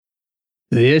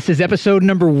This is episode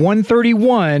number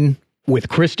 131 with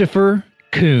Christopher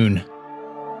Koon.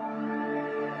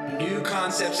 New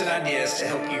concepts and ideas to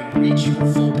help you reach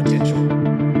your full potential.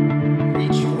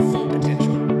 Reach your full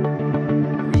potential.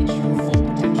 Reach your full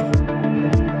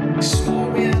potential. Small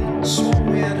win, small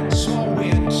win, small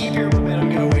win. Keep your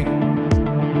momentum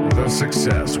going. The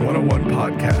Success 101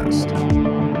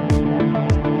 Podcast.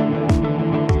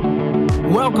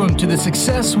 Welcome to the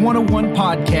Success 101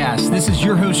 Podcast. This is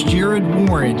your host, Jared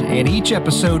Warren, and each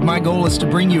episode, my goal is to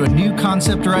bring you a new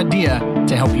concept or idea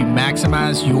to help you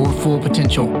maximize your full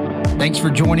potential. Thanks for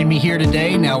joining me here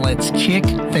today. Now let's kick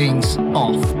things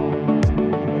off.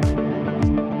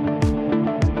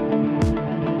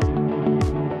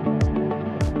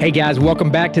 Hey guys, welcome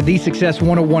back to the Success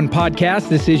 101 Podcast.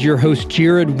 This is your host,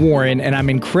 Jared Warren, and I'm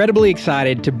incredibly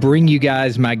excited to bring you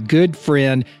guys my good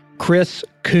friend, Chris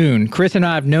Koon. Chris and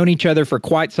I have known each other for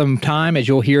quite some time, as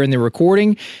you'll hear in the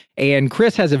recording, and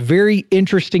Chris has a very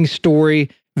interesting story,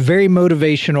 very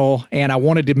motivational, and I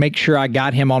wanted to make sure I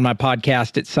got him on my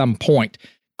podcast at some point.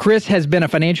 Chris has been a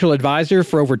financial advisor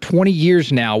for over 20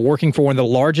 years now, working for one of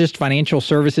the largest financial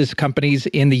services companies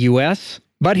in the U.S.,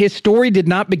 but his story did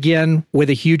not begin with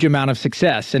a huge amount of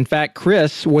success. In fact,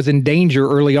 Chris was in danger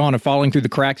early on of falling through the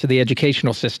cracks of the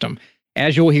educational system.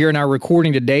 As you'll hear in our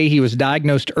recording today, he was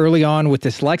diagnosed early on with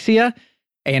dyslexia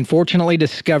and fortunately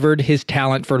discovered his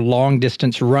talent for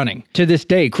long-distance running. To this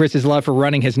day, Chris's love for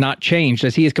running has not changed,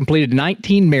 as he has completed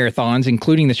 19 marathons,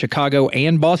 including the Chicago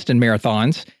and Boston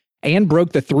marathons, and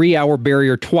broke the 3-hour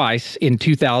barrier twice in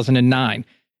 2009.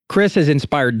 Chris has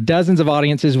inspired dozens of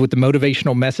audiences with the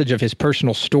motivational message of his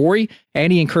personal story,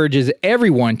 and he encourages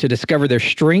everyone to discover their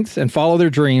strengths and follow their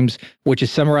dreams, which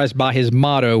is summarized by his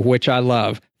motto, which I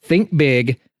love: think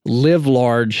big, live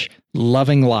large,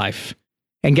 loving life.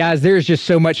 And guys, there's just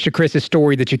so much to Chris's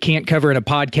story that you can't cover in a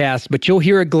podcast, but you'll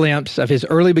hear a glimpse of his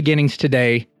early beginnings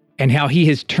today and how he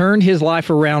has turned his life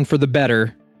around for the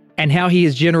better and how he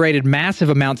has generated massive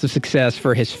amounts of success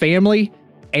for his family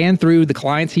and through the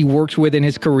clients he works with in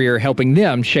his career, helping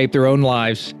them shape their own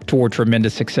lives toward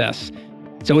tremendous success.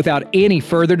 So without any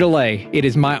further delay, it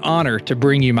is my honor to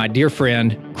bring you my dear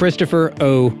friend, Christopher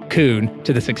O. Koon,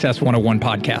 to the Success 101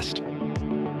 Podcast.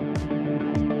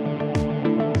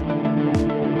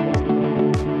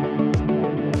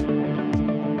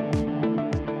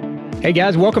 Hey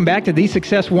guys, welcome back to the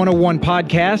Success 101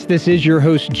 Podcast. This is your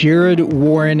host, Jared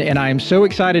Warren, and I am so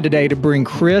excited today to bring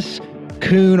Chris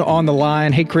Koon on the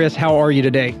line. Hey Chris, how are you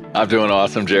today? I'm doing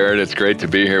awesome, Jared. It's great to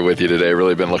be here with you today.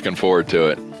 Really been looking forward to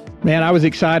it. Man, I was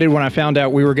excited when I found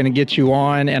out we were going to get you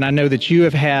on, and I know that you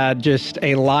have had just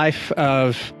a life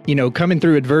of, coming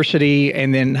through adversity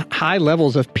and then high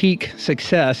levels of peak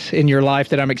success in your life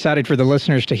that I'm excited for the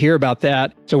listeners to hear about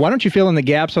that. So why don't you fill in the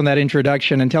gaps on that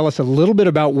introduction and tell us a little bit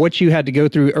about what you had to go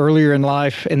through earlier in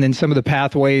life and then some of the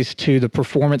pathways to the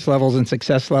performance levels and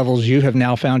success levels you have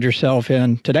now found yourself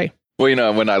in today.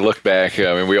 Well, when I look back,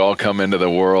 we all come into the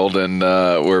world and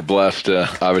we're blessed to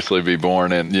obviously be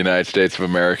born in the United States of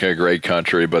America, a great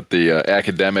country. But the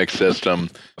academic system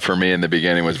for me in the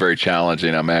beginning was very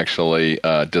challenging. I'm actually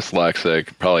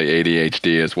dyslexic, probably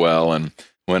ADHD as well. And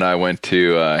when I went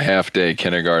to half-day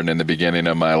kindergarten in the beginning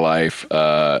of my life,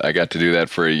 I got to do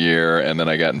that for a year. And then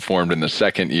I got informed in the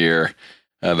second year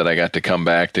that I got to come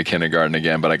back to kindergarten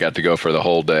again, but I got to go for the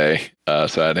whole day.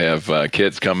 So I'd have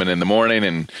kids coming in the morning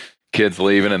and kids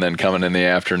leaving and then coming in the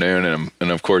afternoon.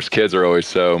 And of course, kids are always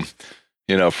so,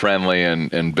 friendly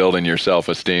and building your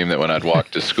self-esteem that when I'd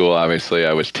walk to school, obviously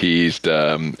I was teased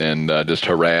and just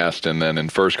harassed. And then in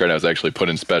first grade, I was actually put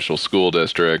in special school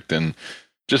district, and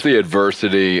just the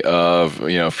adversity of,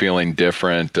 feeling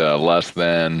different, less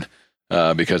than,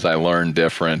 because I learned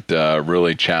different,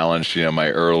 really challenged, my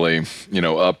early,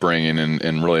 upbringing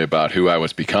and really about who I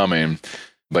was becoming.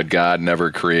 But God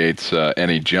never creates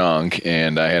any junk,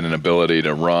 and I had an ability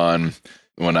to run.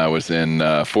 When I was in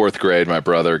fourth grade, my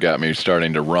brother got me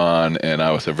starting to run, and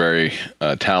I was a very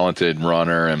talented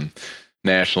runner and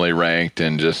nationally ranked,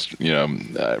 and just,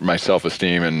 my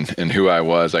self-esteem and who I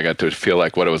was, I got to feel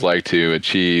like what it was like to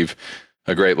achieve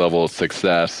a great level of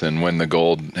success and win the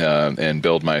gold and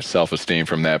build my self-esteem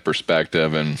from that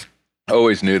perspective. And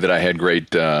always knew that I had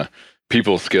great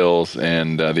people skills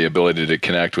and the ability to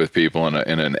connect with people and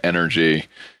an energy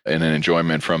and an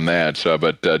enjoyment from that. So,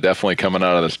 but definitely coming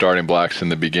out of the starting blocks in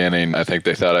the beginning, I think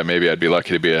they thought I'd be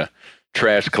lucky to be a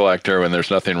trash collector, and there's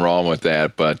nothing wrong with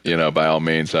that. But, by all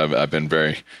means, I've been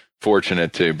very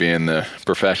fortunate to be in the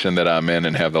profession that I'm in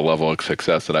and have the level of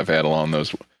success that I've had along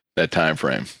that time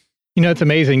frame. You know, it's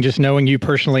amazing just knowing you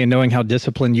personally and knowing how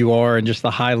disciplined you are and just the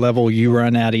high level you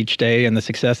run at each day and the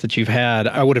success that you've had.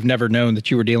 I would have never known that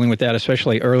you were dealing with that,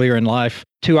 especially earlier in life.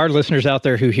 To our listeners out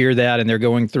there who hear that and they're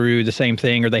going through the same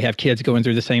thing or they have kids going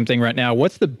through the same thing right now,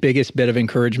 what's the biggest bit of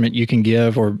encouragement you can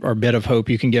give or bit of hope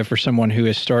you can give for someone who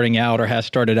is starting out or has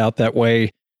started out that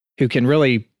way, who can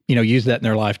really, use that in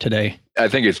their life today? I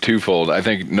think it's twofold. I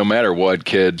think no matter what,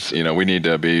 kids, we need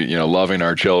to be, loving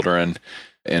our children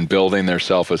and building their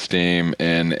self-esteem.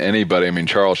 And anybody,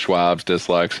 Charles Schwab's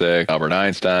dyslexic, Albert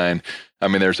Einstein.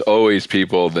 There's always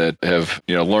people that have,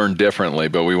 learned differently,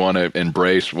 but we want to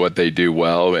embrace what they do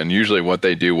well. And usually what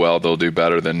they do well, they'll do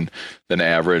better than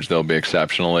average. They'll be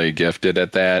exceptionally gifted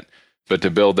at that. But to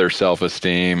build their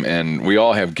self-esteem, and we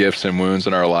all have gifts and wounds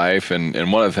in our life. And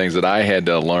one of the things that I had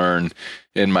to learn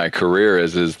in my career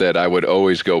is that I would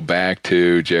always go back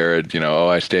to, Jared,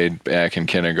 I stayed back in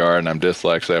kindergarten, I'm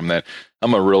dyslexic,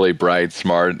 I'm a really bright,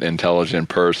 smart, intelligent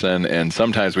person. And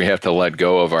sometimes we have to let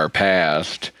go of our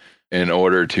past in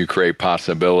order to create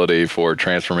possibility for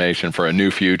transformation for a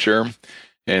new future.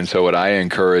 And so what I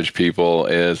encourage people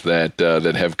is that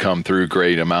have come through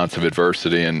great amounts of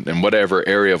adversity in whatever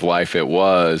area of life it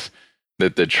was,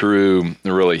 that the true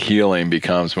really healing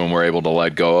becomes when we're able to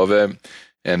let go of it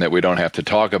and that we don't have to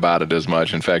talk about it as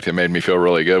much. In fact, it made me feel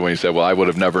really good when you said, well, I would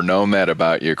have never known that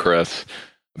about you, Chris,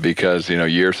 because,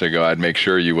 years ago, I'd make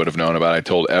sure you would have known about it. I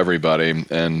told everybody,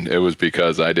 and it was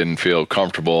because I didn't feel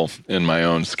comfortable in my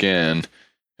own skin.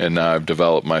 And now I've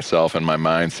developed myself and my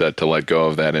mindset to let go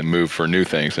of that and move for new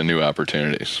things and new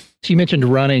opportunities. So you mentioned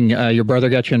running. Your brother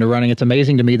got you into running. It's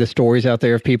amazing to me the stories out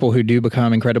there of people who do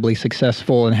become incredibly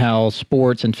successful and how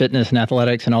sports and fitness and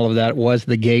athletics and all of that was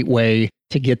the gateway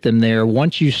to get them there.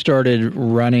 Once you started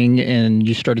running and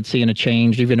you started seeing a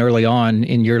change even early on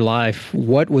in your life,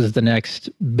 what was the next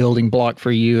building block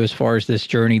for you as far as this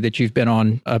journey that you've been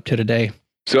on up to today?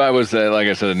 So I was, like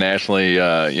I said, a nationally,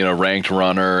 ranked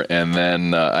runner, and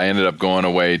then I ended up going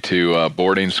away to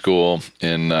boarding school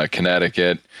in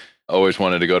Connecticut. Always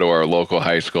wanted to go to our local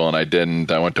high school, and I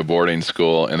didn't. I went to boarding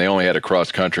school, and they only had a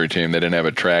cross-country team. They didn't have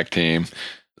a track team.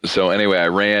 So anyway, I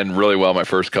ran really well my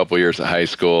first couple of years of high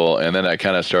school, and then I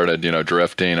kind of started,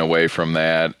 drifting away from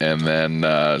that, and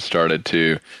then started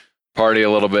to party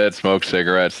a little bit, smoke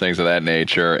cigarettes, things of that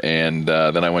nature, and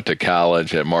then I went to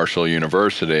college at Marshall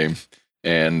University.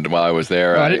 And while I was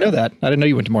there, I didn't know that. I didn't know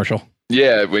you went to Marshall.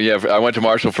 Yeah, I went to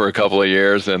Marshall for a couple of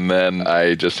years, and then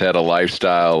I just had a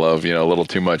lifestyle of, a little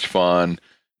too much fun.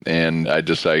 And I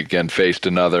again faced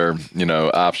another,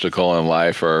 obstacle in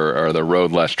life or the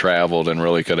road less traveled, and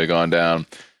really could have gone down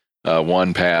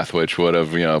one path, which would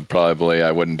have, probably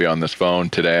I wouldn't be on this phone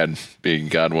today. I'd be,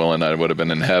 God willing, I would have been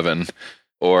in heaven.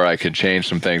 Or I could change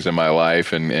some things in my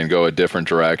life and go a different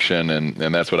direction.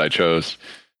 And that's what I chose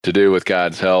to do with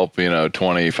God's help,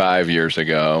 25 years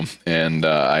ago. And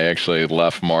I actually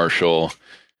left Marshall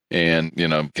and,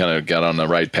 kind of got on the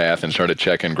right path and started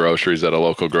checking groceries at a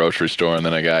local grocery store. And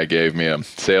then a guy gave me a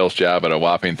sales job at a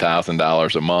whopping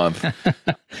 $1,000 a month.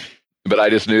 But I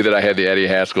just knew that I had the Eddie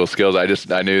Haskell skills. I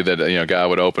knew that, God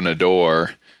would open a door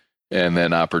and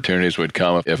then opportunities would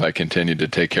come if I continued to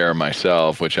take care of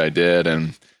myself, which I did.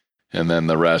 And then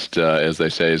the rest, as they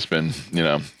say, has been,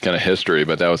 kind of history.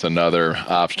 But that was another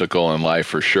obstacle in life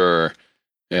for sure,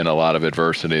 and a lot of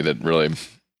adversity that really,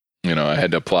 I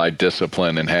had to apply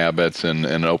discipline and habits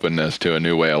and openness to a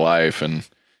new way of life, and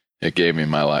it gave me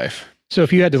my life. So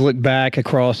if you had to look back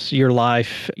across your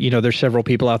life, there's several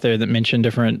people out there that mention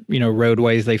different,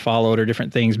 roadways they followed or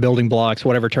different things, building blocks,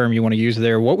 whatever term you want to use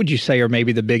there. What would you say are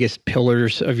maybe the biggest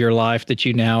pillars of your life that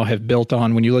you now have built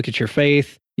on when you look at your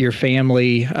faith, your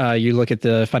family, you look at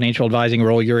the financial advising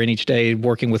role you're in each day,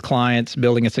 working with clients,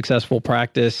 building a successful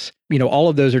practice, all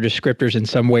of those are descriptors in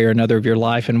some way or another of your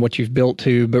life and what you've built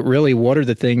to. But really, what are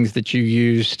the things that you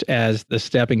used as the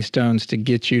stepping stones to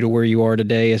get you to where you are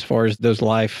today as far as those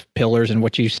life pillars and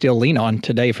what you still lean on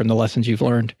today from the lessons you've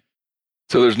learned?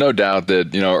 So there's no doubt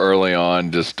that, early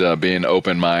on, just being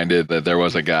open-minded, that there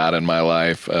was a God in my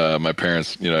life. My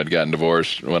parents, had gotten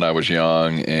divorced when I was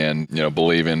young, and,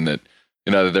 believing that,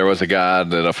 that there was a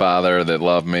God, that a father that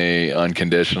loved me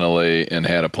unconditionally and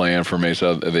had a plan for me.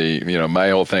 So my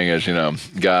whole thing is,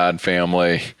 God,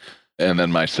 family, and then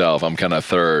myself. I'm kind of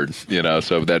third,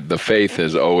 so that the faith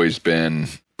has always been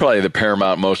probably the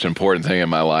paramount, most important thing in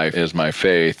my life is my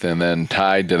faith. And then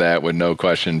tied to that would no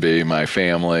question be my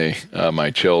family,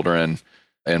 my children,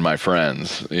 and my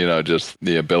friends, just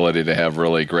the ability to have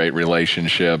really great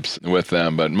relationships with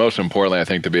them. But most importantly, I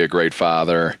think to be a great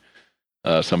father,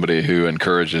 somebody who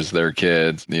encourages their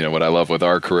kids. What I love with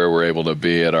our career, we're able to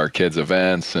be at our kids'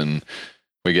 events and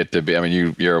we get to be, I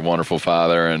mean, you're a wonderful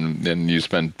father, and you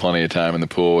spend plenty of time in the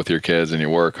pool with your kids, and you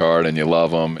work hard and you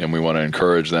love them, and we want to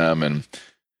encourage them. And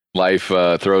life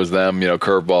throws them,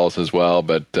 curveballs as well.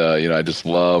 But, I just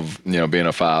love, being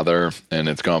a father, and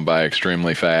it's gone by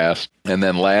extremely fast. And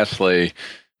then lastly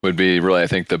would be really, I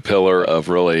think, the pillar of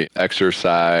really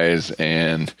exercise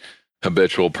and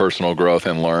habitual personal growth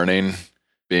and learning.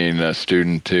 Being a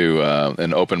student to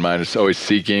an open mind, is always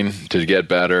seeking to get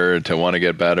better, to want to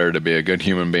get better, to be a good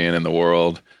human being in the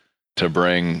world, to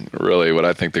bring really what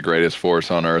I think the greatest force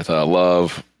on earth,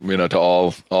 love, to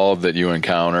all that you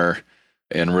encounter,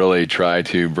 and really try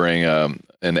to bring an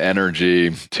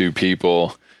energy to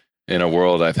people in a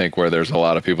world, I think, where there's a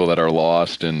lot of people that are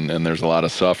lost and there's a lot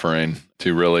of suffering,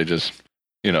 to really just,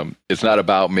 it's not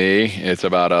about me, it's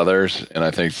about others. And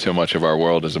I think so much of our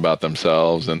world is about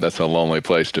themselves, and that's a lonely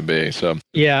place to be. So,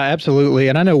 yeah, absolutely.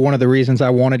 And I know one of the reasons I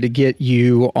wanted to get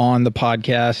you on the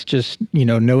podcast, just,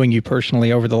 knowing you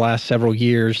personally over the last several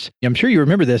years, I'm sure you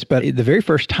remember this, but the very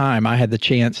first time I had the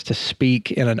chance to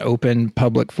speak in an open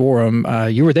public forum,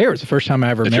 you were there. It was the first time I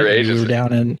ever met you.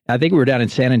 I think we were down in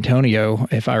San Antonio,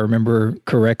 if I remember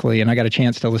correctly. And I got a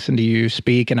chance to listen to you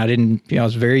speak. And I didn't, I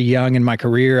was very young in my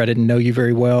career. I didn't know you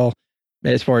very well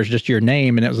as far as just your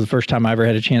name. And it was the first time I ever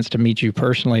had a chance to meet you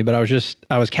personally. But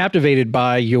I was captivated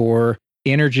by your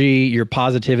energy, your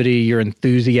positivity, your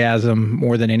enthusiasm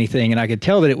more than anything. And I could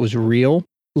tell that it was real.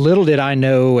 Little did I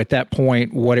know at that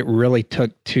point what it really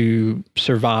took to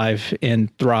survive and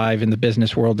thrive in the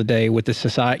business world today. With the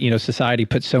society, society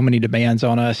puts so many demands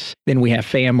on us. Then we have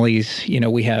families,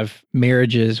 we have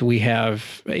marriages, we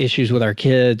have issues with our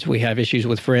kids, we have issues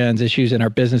with friends, issues in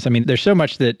our business. I mean, there's so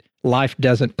much that life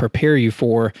doesn't prepare you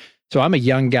for. So I'm a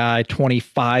young guy,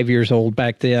 25 years old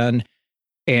back then.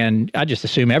 And I just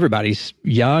assume everybody's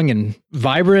young and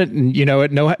vibrant and,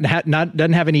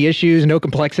 doesn't have any issues, no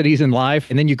complexities in life.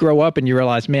 And then you grow up and you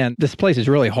realize, man, this place is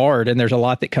really hard. And there's a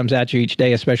lot that comes at you each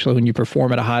day, especially when you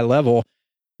perform at a high level.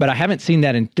 But I haven't seen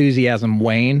that enthusiasm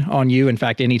wane on you. In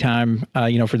fact, anytime,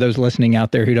 for those listening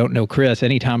out there who don't know Chris,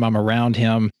 anytime I'm around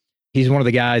him, he's one of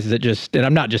the guys that and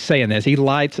I'm not just saying this, he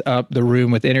lights up the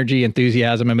room with energy,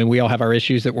 enthusiasm. I mean, we all have our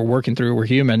issues that we're working through. We're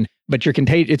human, but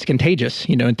it's contagious.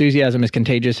 Enthusiasm is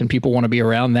contagious and people want to be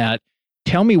around that.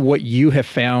 Tell me what you have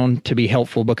found to be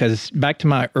helpful, because back to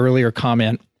my earlier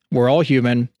comment, we're all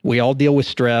human. We all deal with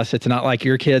stress. It's not like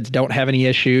your kids don't have any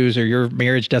issues or your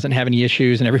marriage doesn't have any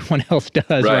issues and everyone else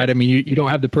does, right? I mean, you don't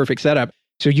have the perfect setup.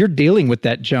 So you're dealing with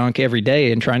that junk every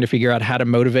day and trying to figure out how to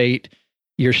motivate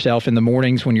yourself in the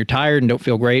mornings when you're tired and don't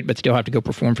feel great, but still have to go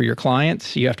perform for your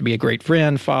clients. You have to be a great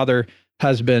friend, father,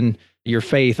 husband, your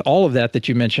faith, all of that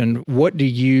you mentioned.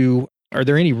 Are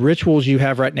there any rituals you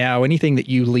have right now, anything that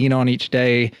you lean on each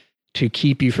day to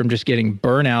keep you from just getting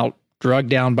burnout, drugged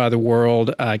down by the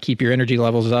world, keep your energy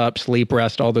levels up, sleep,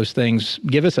 rest, all those things?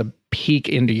 Give us a peek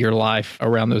into your life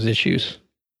around those issues.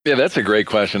 Yeah, that's a great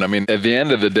question. I mean, at the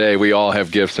end of the day, we all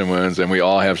have gifts and wounds and we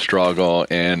all have struggle.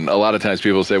 And a lot of times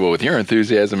people say, well, with your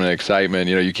enthusiasm and excitement,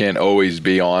 you can't always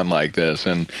be on like this.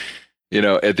 And,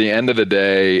 at the end of the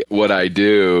day, what I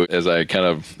do, as I kind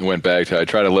of went back to, I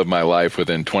try to live my life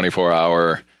within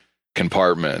 24-hour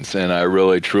compartments. And I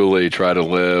really, truly try to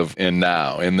live in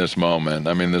this moment.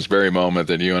 I mean, this very moment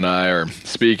that you and I are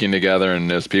speaking together and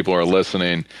as people are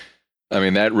listening, I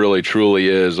mean, that really truly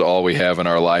is all we have in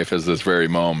our life, is this very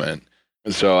moment.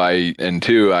 So I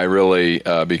really,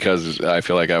 because I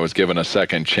feel like I was given a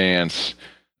second chance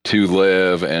to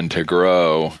live and to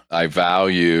grow, I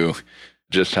value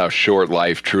just how short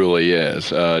life truly is,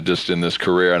 just in this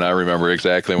career. And I remember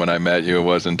exactly when I met you, it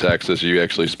was in Texas. You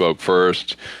actually spoke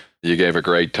first. You gave a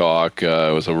great talk.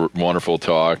 It was a wonderful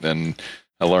talk. And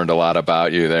I learned a lot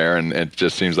about you there, and it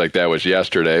just seems like that was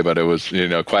yesterday, but it was,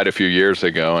 quite a few years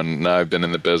ago. And now I've been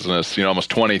in the business, almost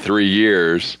 23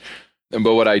 years.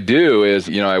 But what I do is,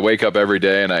 I wake up every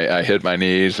day and I hit my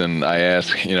knees and I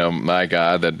ask, my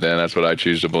God, that's what I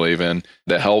choose to believe in,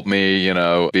 to help me,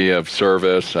 be of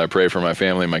service. I pray for my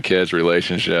family, my kids,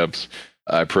 relationships.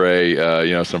 I pray,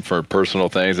 some for personal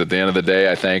things. At the end of the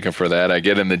day, I thank him for that. I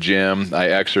get in the gym. I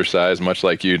exercise much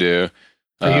like you do.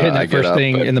 Are you hitting that first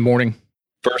thing in the morning?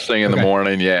 First thing in the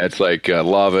morning, yeah, it's like,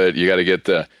 love it. You got to get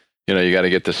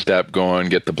the step going,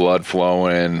 get the blood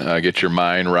flowing, get your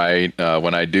mind right.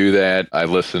 When I do that, I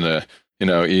listen to,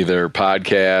 either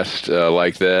podcast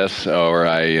like this, or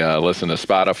I listen to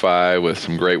Spotify with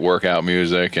some great workout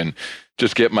music and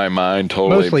just get my mind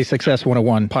totally. Mostly Success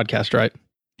 101 podcast, right?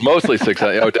 Mostly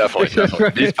success. Oh, definitely.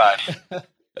 These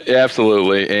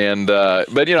Absolutely. And,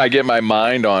 but, I get my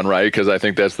mind on right because I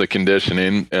think that's the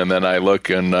conditioning. And then I look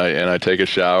and I take a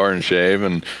shower and shave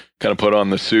and kind of put on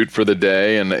the suit for the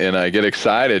day. And I get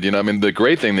excited. The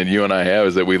great thing that you and I have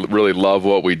is that we really love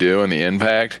what we do and the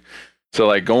impact. So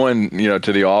like going,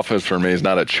 to the office for me is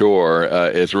not a chore.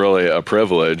 It's really a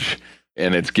privilege.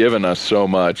 And it's given us so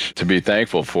much to be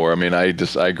thankful for.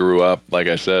 I grew up, like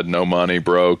I said, no money,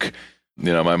 broke.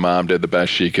 My mom did the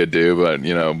best she could do, but,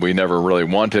 we never really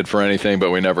wanted for anything, but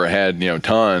we never had,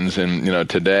 tons. And,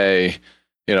 today,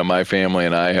 my family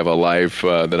and I have a life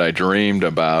that I dreamed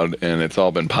about, and it's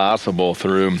all been possible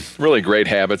through really great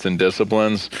habits and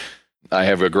disciplines. I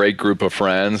have a great group of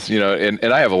friends,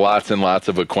 and I have lots and lots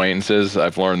of acquaintances.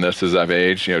 I've learned this as I've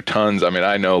aged, tons.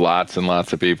 I know lots and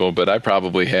lots of people, but I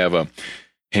probably have a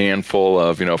handful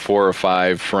of, 4 or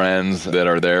 5 friends that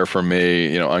are there for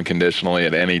me, unconditionally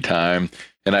at any time.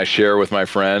 And I share with my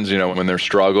friends, when there's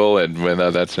struggle, and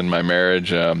whether that's in my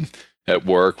marriage, at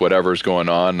work, whatever's going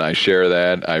on, I share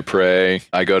that. I pray.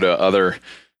 I go to other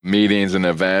meetings and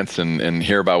events and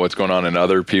hear about what's going on in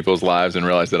other people's lives and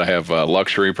realize that I have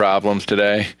luxury problems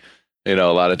today. A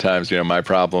lot of times, my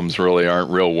problems really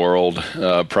aren't real world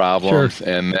problems. Sure.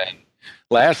 And then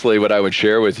lastly, what I would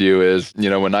share with you is,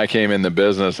 when I came in the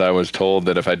business, I was told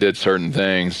that if I did certain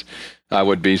things, I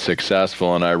would be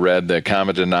successful. And I read The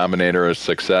Common Denominator of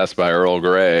Success by Earl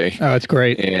Grey. Oh, it's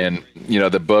great. And,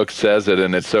 the book says it,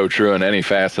 and it's so true in any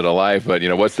facet of life. But,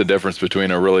 what's the difference between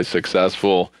a really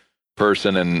successful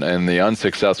person and the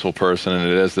unsuccessful person? And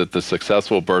it is that the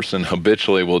successful person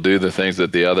habitually will do the things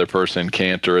that the other person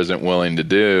can't or isn't willing to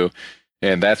do.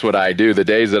 And that's what I do. The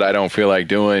days that I don't feel like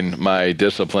doing my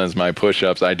disciplines, my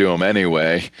push-ups, I do them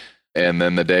anyway. And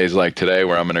then the days like today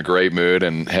where I'm in a great mood,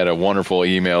 and had a wonderful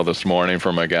email this morning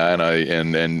from a guy,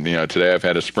 and today I've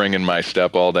had a spring in my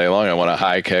step all day long. I want a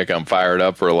high kick. I'm fired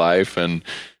up for life, and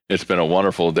it's been a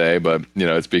wonderful day. But,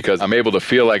 it's because I'm able to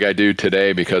feel like I do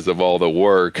today because of all the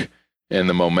work and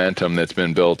the momentum that's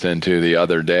been built into the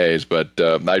other days. But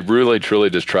I really, truly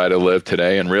just try to live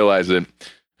today and realize that,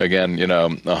 again,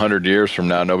 100 years from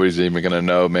now, nobody's even going to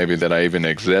know maybe that I even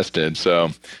existed.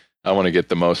 So I want to get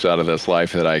the most out of this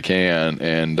life that I can,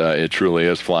 and it truly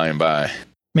is flying by.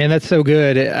 Man, that's so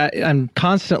good. I'm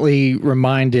constantly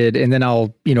reminded, and then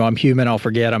I'm human, I'll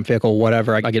forget, I'm fickle,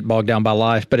 whatever. I get bogged down by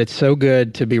life, but it's so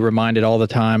good to be reminded all the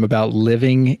time about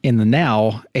living in the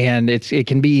now. And it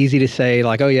can be easy to say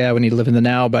like, oh yeah, we need to live in the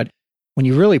now. But when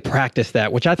you really practice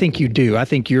that, which I think you do, I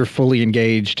think you're fully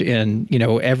engaged in,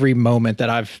 every moment that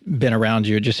I've been around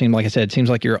you. It just seems, like I said, it seems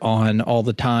like you're on all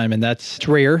the time. And that's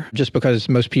rare just because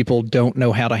most people don't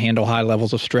know how to handle high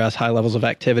levels of stress, high levels of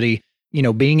activity.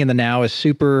 Being in the now is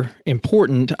super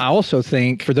important. I also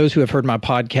think for those who have heard my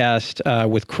podcast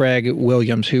with Craig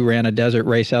Williams, who ran a desert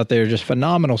race out there, just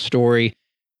phenomenal story.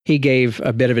 He gave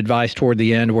a bit of advice toward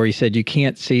the end where he said, you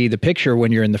can't see the picture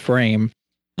when you're in the frame.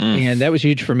 And that was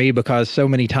huge for me because so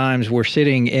many times we're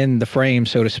sitting in the frame,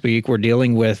 so to speak. We're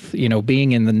dealing with,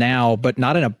 being in the now, but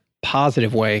not in a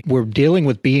positive way. We're dealing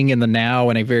with being in the now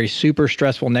in a very super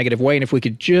stressful, negative way. And if we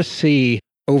could just see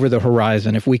over the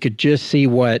horizon, if we could just see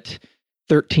what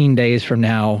 13 days from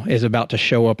now is about to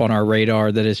show up on our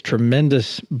radar, that is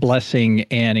tremendous blessing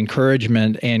and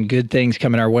encouragement and good things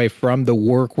coming our way from the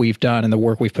work we've done and the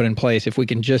work we've put in place. If we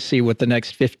can just see what the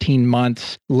next 15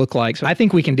 months look like. So I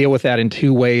think we can deal with that in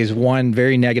 2 ways. One,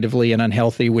 very negatively and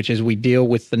unhealthy, which is we deal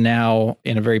with the now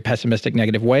in a very pessimistic,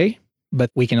 negative way,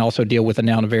 but we can also deal with the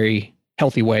now in a very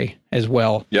healthy way as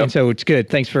well. Yep. And so it's good.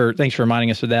 Thanks for reminding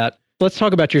us of that. Let's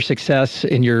talk about your success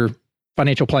in your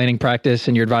financial planning practice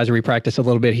and your advisory practice a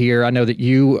little bit here. I know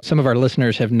that some of our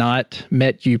listeners have not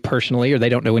met you personally, or they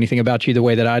don't know anything about you the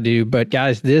way that I do. But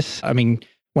guys,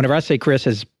 whenever I say Chris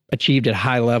has achieved at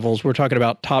high levels, we're talking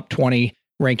about top 20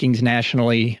 rankings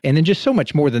nationally. And then just so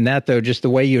much more than that, though, just the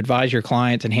way you advise your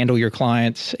clients and handle your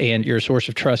clients, and you're a source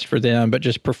of trust for them, but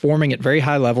just performing at very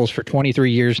high levels for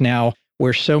 23 years now,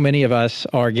 where so many of us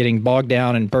are getting bogged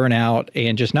down and burnt out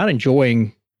and just not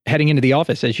enjoying heading into the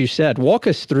office, as you said. Walk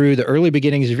us through the early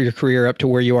beginnings of your career up to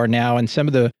where you are now and some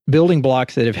of the building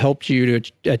blocks that have helped you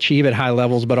to achieve at high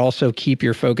levels, but also keep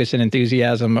your focus and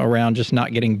enthusiasm around just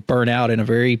not getting burnt out in a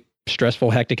very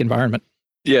stressful, hectic environment.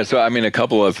 Yeah, so a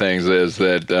couple of things is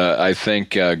that I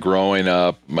think growing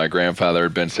up, my grandfather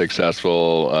had been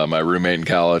successful. My roommate in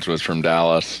college was from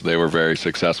Dallas. They were a very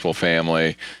successful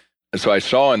family. So I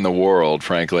saw in the world,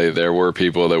 frankly, there were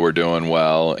people that were doing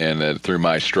well, and through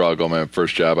my struggle, my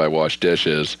first job, I washed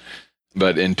dishes.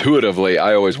 But intuitively,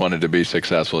 I always wanted to be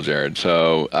successful, Jared.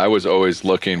 So I was always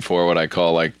looking for what I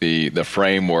call like the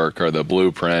framework or the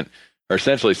blueprint, or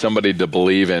essentially somebody to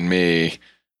believe in me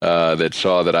that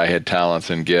saw that I had talents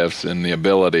and gifts and the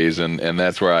abilities. And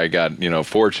that's where I got,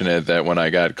 fortunate that when I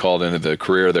got called into the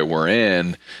career that we're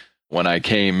in, when I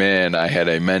came in, I had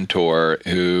a mentor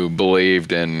who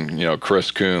believed in,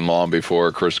 Chris Koon long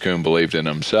before Chris Koon believed in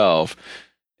himself.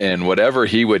 And whatever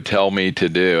he would tell me to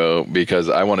do, because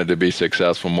I wanted to be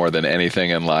successful more than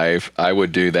anything in life, I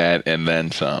would do that and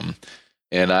then some.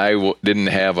 And I didn't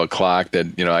have a clock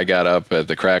that, I got up at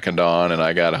the crack of dawn and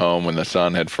I got home when the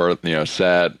sun had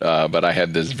set. But I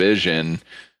had this vision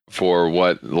for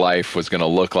what life was going to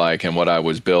look like and what I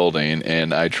was building.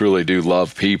 And I truly do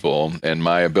love people. And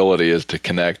my ability is to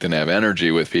connect and have energy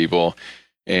with people.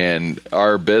 And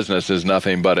our business is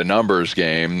nothing but a numbers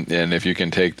game. And if you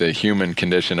can take the human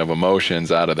condition of emotions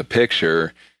out of the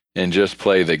picture and just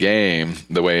play the game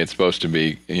the way it's supposed to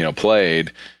be,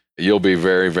 played, you'll be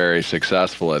very, very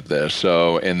successful at this.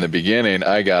 So in the beginning,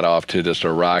 I got off to just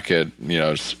a rocket,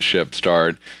 ship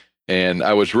start. And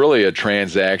I was really a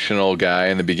transactional guy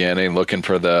in the beginning, looking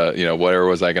for the, where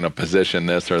was I going to position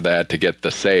this or that to get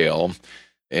the sale.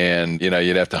 And, you'd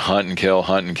have to hunt and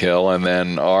kill. And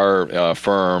then our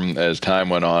firm, as time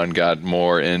went on, got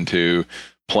more into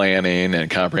planning and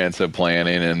comprehensive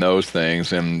planning and those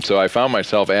things. And so I found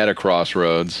myself at a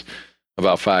crossroads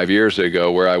about 5 years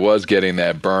ago where I was getting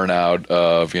that burnout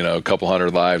of, a couple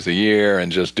hundred lives a year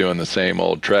and just doing the same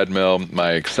old treadmill.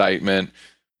 My excitement,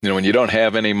 when you don't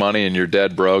have any money and you're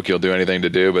dead broke, you'll do anything to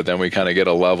do. But then we kind of get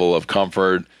a level of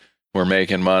comfort. We're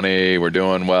making money, we're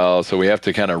doing well. So we have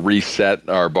to kind of reset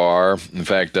our bar. In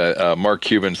fact, Mark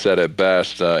Cuban said it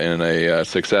best in a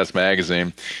Success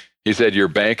magazine. He said, your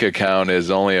bank account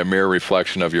is only a mere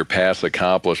reflection of your past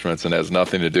accomplishments and has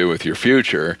nothing to do with your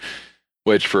future.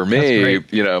 Which for me,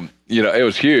 it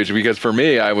was huge because for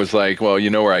me, I was like, well,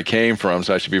 where I came from,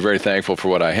 so I should be very thankful for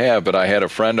what I have. But I had a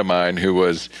friend of mine who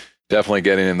was definitely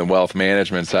getting in the wealth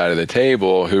management side of the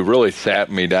table who really sat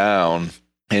me down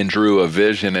and drew a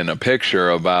vision and a picture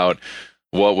about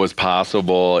what was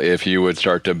possible if you would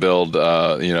start to build,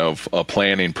 a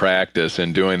planning practice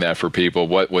and doing that for people.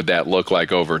 What would that look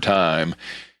like over time?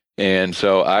 And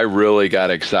so I really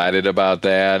got excited about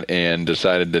that and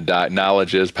decided to die.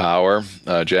 Knowledge is power.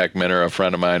 Jack Minner, a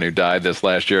friend of mine who died this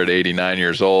last year at 89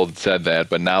 years old, said that,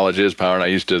 but knowledge is power. And I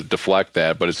used to deflect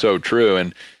that, but it's so true.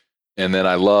 And then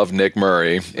I love Nick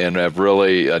Murray and have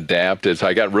really adapted. So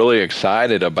I got really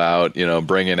excited about,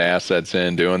 bringing assets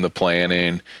in, doing the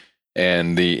planning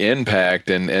and the impact.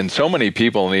 And so many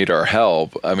people need our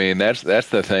help. I mean, that's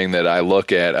the thing that I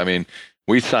look at. I mean,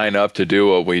 we sign up to do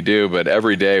what we do, but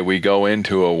every day we go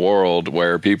into a world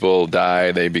where people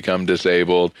die, they become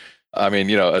disabled. I mean,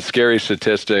 a scary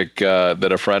statistic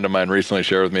that a friend of mine recently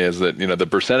shared with me is that, the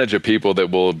percentage of people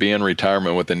that will be in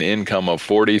retirement with an income of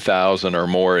 $40,000 or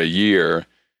more a year.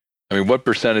 I mean, what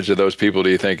percentage of those people do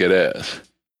you think it is?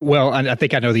 Well, I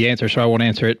think I know the answer, so I won't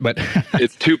answer it, but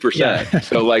it's 2%. Yeah.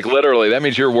 So like literally, that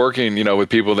means you're working, with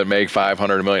people that make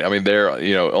 500 million. I mean, they're,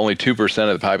 only 2%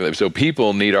 of the population. So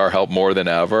people need our help more than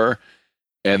ever.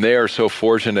 And they are so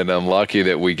fortunate and lucky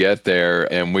that we get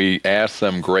there and we ask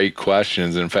them great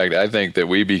questions. In fact, I think that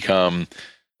we become,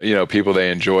 people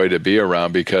they enjoy to be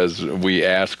around because we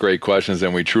ask great questions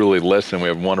and we truly listen. We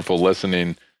have wonderful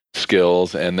listening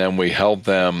skills, and then we help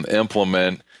them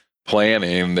implement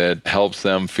planning that helps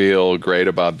them feel great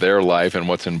about their life and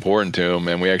what's important to them.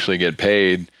 And we actually get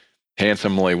paid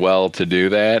handsomely well to do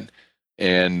that.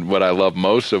 And what I love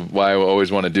most of why I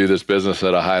always want to do this business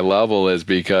at a high level is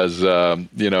because, at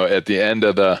the end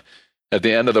of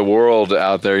the world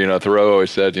out there, Thoreau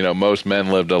always said, most men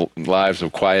lived lives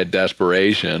of quiet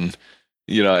desperation.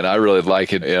 And I really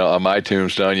like it. On my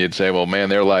tombstone, you'd say, well, man,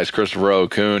 there lies Christopher O.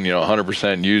 Koon,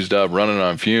 100% used up, running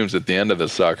on fumes at the end of the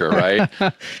sucker, right?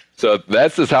 So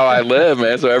that's just how I live,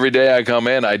 man. So every day I come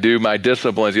in, I do my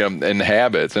disciplines, and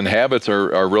habits. And habits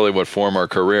are really what form our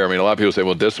career. I mean, a lot of people say,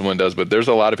 well, discipline does, but there's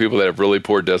a lot of people that have really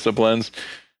poor disciplines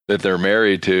that they're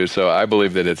married to. So I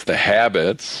believe that it's the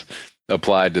habits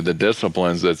applied to the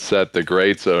disciplines that set the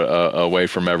greats away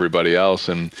from everybody else.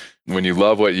 And when you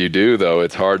love what you do, though,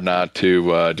 it's hard not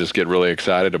to just get really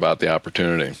excited about the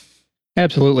opportunity.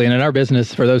 Absolutely. And in our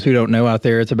business, for those who don't know out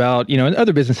there, it's about, and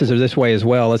other businesses are this way as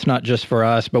well. It's not just for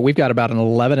us, but we've got about an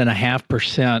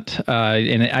 11.5%,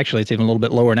 and actually it's even a little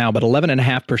bit lower now, but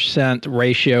 11.5%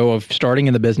 ratio of starting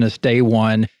in the business day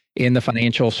one in the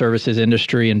financial services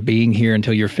industry and being here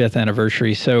until your 5th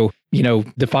anniversary. So,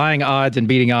 defying odds and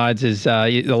beating odds is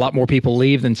a lot more people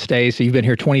leave than stay. So you've been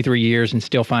here 23 years and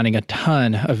still finding a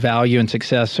ton of value and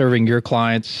success serving your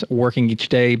clients, working each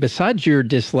day. Besides your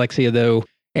dyslexia, though,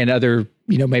 and other,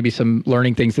 maybe some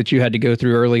learning things that you had to go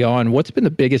through early on, what's been the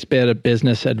biggest bit of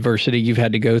business adversity you've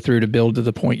had to go through to build to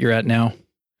the point you're at now?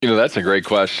 That's a great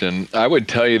question. I would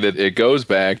tell you that it goes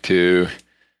back to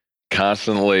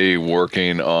constantly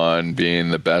working on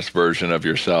being the best version of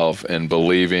yourself and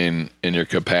believing in your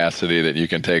capacity that you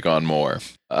can take on more.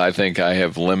 I think I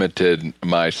have limited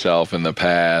myself in the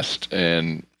past,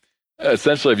 and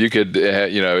essentially, if you could,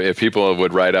 if people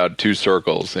would write out two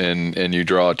circles and you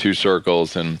draw two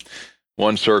circles, and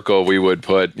one circle we would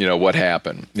put, what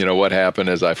happened? What happened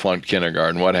is I flunked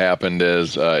kindergarten. What happened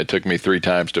is it took me 3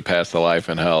 times to pass the life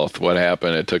and health. What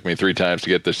happened? It took me 3 times to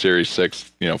get the Series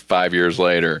 6, 5 years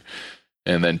later,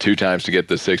 and then 2 times to get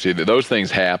the 60. Those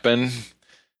things happen.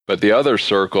 But the other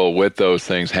circle with those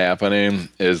things happening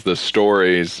is the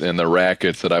stories and the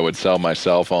rackets that I would sell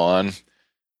myself on,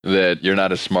 that you're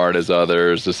not as smart as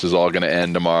others. This is all going to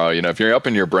end tomorrow. If you're up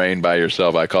in your brain by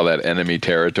yourself, I call that enemy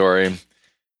territory.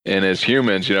 And as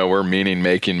humans, we're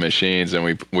meaning-making machines,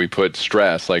 and we put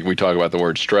stress, like we talk about the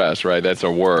word stress, right? That's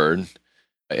a word.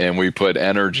 And we put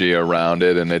energy around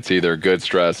it, and it's either good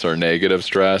stress or negative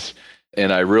stress.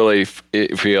 And I really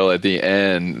feel at the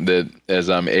end that as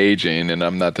I'm aging, and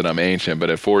I'm not that I'm ancient,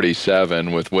 but at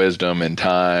 47, with wisdom and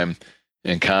time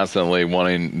and constantly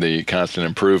wanting the constant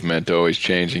improvement to always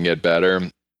change and get better,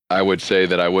 I would say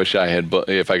that I wish I had,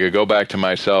 if I could go back to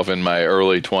myself in my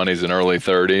early 20s and early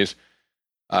 30s,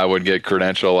 I would get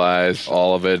credentialized,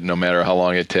 all of it, no matter how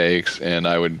long it takes, and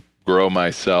I would grow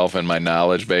myself and my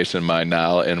knowledge base and my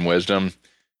knowledge and wisdom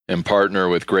and partner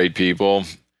with great people.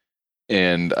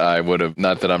 And I would have,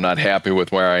 not that I'm not happy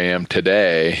with where I am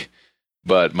today,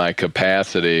 but my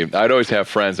capacity, I'd always have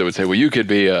friends that would say, well, you could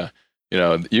be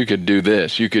you could do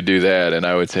this, you could do that. And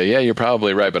I would say, yeah, you're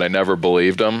probably right, but I never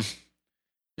believed them.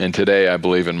 And today I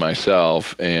believe in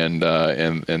myself, and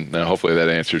hopefully that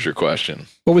answers your question.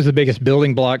 What was the biggest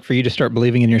building block for you to start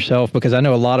believing in yourself? Because I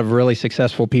know a lot of really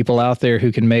successful people out there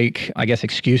who can make, I guess,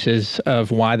 excuses of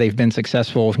why they've been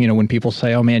successful. When people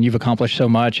say, oh man, you've accomplished so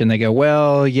much, and they go,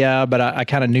 well, yeah, but I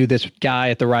kind of knew this guy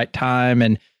at the right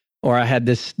time, or I had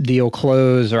this deal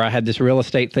close, or I had this real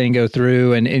estate thing go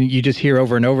through. And you just hear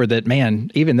over and over that,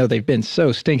 man, even though they've been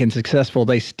so stinking successful,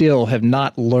 they still have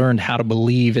not learned how to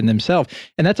believe in themselves.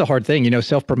 And that's a hard thing.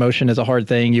 Self-promotion is a hard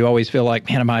thing. You always feel like,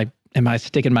 man, am I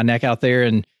sticking my neck out there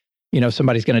and,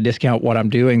 somebody's going to discount what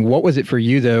I'm doing? What was it for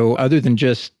you, though, other than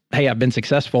just, hey, I've been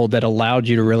successful, that allowed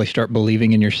you to really start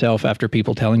believing in yourself after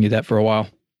people telling you that for a while?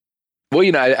 Well,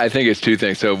 I think it's two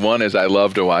things. So one is I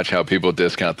love to watch how people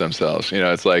discount themselves.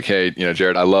 It's like, hey,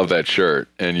 Jared, I love that shirt,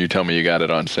 and you tell me you got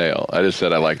it on sale. I just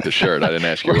said I like the shirt. I didn't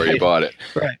ask you where you bought it.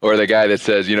 Right. Or the guy that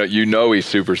says, he's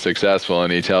super successful,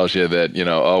 and he tells you that,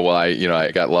 oh, well,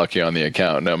 I got lucky on the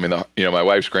account. No, I mean, my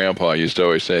wife's grandpa used to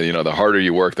always say, the harder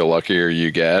you work, the luckier you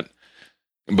get.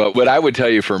 But what I would tell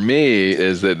you for me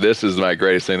is that this is my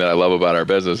greatest thing that I love about our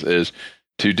business, is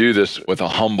to do this with a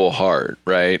humble heart,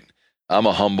 right? I'm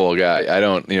a humble guy. I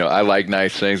don't, I like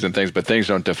nice things and things, but things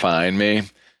don't define me.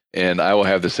 And I will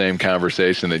have the same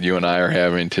conversation that you and I are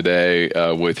having today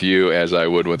with you as I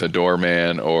would with a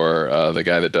doorman or the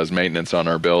guy that does maintenance on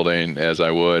our building, as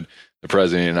I would the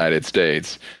president of the United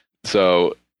States.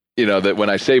 So, that when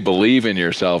I say believe in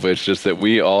yourself, it's just that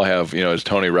we all have, as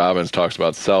Tony Robbins talks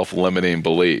about, self-limiting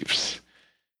beliefs.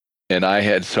 And I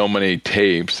had so many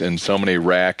tapes and so many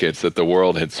rackets that the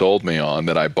world had sold me on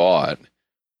that I bought,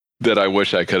 that I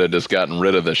wish I could have just gotten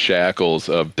rid of the shackles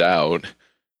of doubt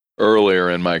earlier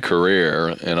in my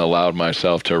career and allowed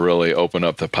myself to really open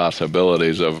up the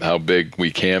possibilities of how big we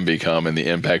can become and the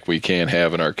impact we can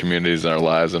have in our communities and our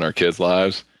lives and our kids'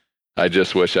 lives. I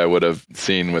just wish I would have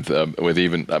seen with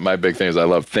even, my big thing is I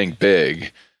love think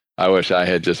big. I wish I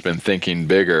had just been thinking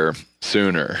bigger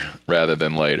sooner rather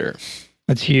than later.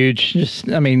 That's huge.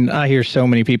 I hear so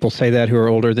many people say that who are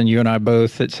older than you and I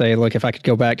both, that say, look, if I could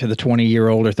go back to the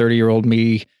 20-year-old or 30-year-old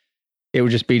me, it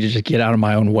would just be to just get out of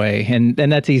my own way. And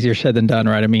that's easier said than done,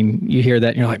 right? I mean, you hear that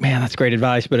and you're like, man, that's great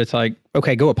advice, but it's like,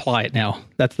 okay, go apply it now.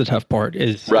 That's the tough part,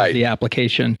 is the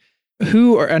application.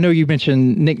 I know you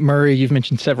mentioned Nick Murray, you've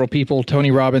mentioned several people, Tony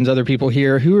Robbins, other people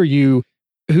here. Who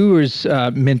is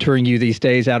mentoring you these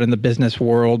days out in the business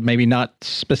world? Maybe not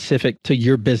specific to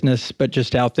your business, but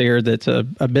just out there that's a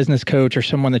business coach or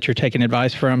someone that you're taking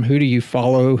advice from. Who do you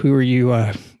follow? Who are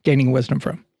you gaining wisdom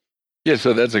from? Yeah,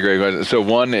 so that's a great question. So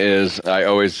one is I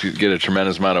always get a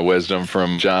tremendous amount of wisdom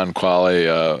from John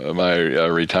Qualley, my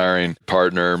retiring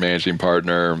partner, managing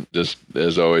partner. Just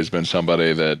has always been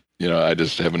somebody that, I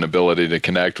just have an ability to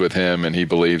connect with him, and he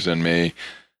believes in me.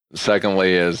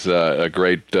 Secondly is a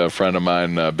great friend of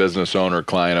mine, business owner,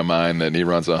 client of mine, that he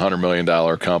runs a $100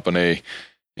 million company.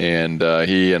 And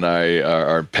he and I,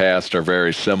 our paths are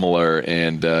very similar.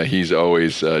 And he's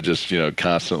always just,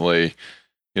 constantly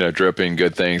dripping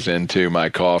good things into my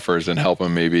coffers and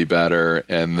helping me be better.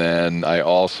 And then I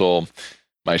also,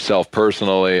 myself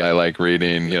personally, I like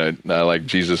reading, I like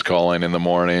Jesus Calling in the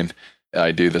morning.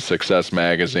 I do the success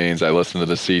magazines. I listen to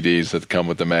the CDs that come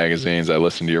with the magazines. I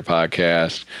listen to your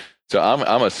podcast. So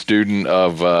I'm a student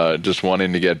of just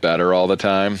wanting to get better all the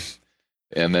time.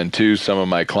 And then two, some of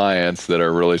my clients that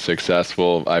are really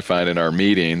successful, I find in our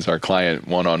meetings, our client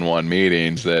one-on-one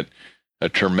meetings, that a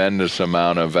tremendous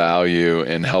amount of value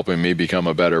in helping me become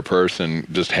a better person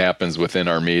just happens within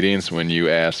our meetings when you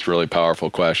ask really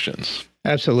powerful questions.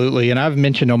 Absolutely. And I've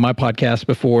mentioned on my podcast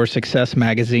before, Success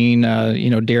Magazine,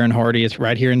 Darren Hardy is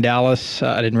right here in Dallas.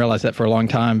 I didn't realize that for a long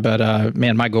time, but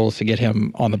man, my goal is to get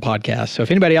him on the podcast. So if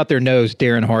anybody out there knows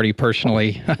Darren Hardy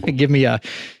personally,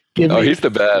 he's the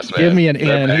best, man. Give me an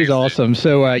in. He's awesome.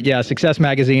 So Success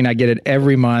Magazine, I get it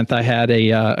every month. I had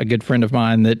a good friend of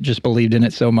mine that just believed in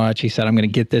it so much. He said, I'm going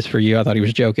to get this for you. I thought he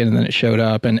was joking. And then it showed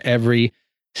up. And every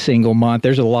single month,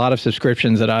 there's a lot of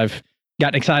subscriptions that I've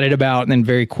gotten excited about and then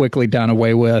very quickly done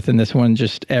away with. And this one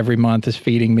just every month is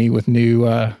feeding me with new.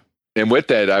 And with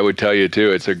that, I would tell you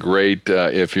too, it's a great,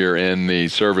 if you're in the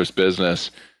service business,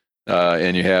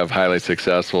 and you have highly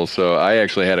successful. So I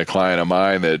actually had a client of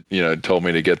mine that, told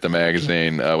me to get the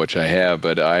magazine, which I have,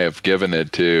 but I have given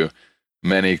it to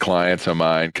many clients of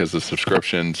mine because the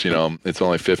subscriptions, it's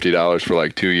only $50 for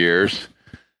like 2 years.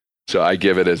 So I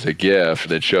give it as a gift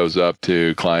that shows up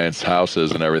to clients'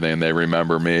 houses and everything. And they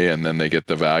remember me, and then they get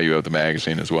the value of the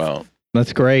magazine as well.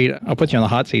 That's great. I'll put you on the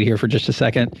hot seat here for just a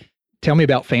second. Tell me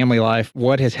about family life.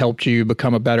 What has helped you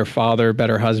become a better father,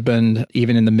 better husband,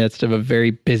 even in the midst of a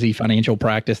very busy financial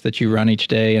practice that you run each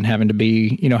day and having to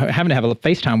be, having to have a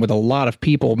FaceTime with a lot of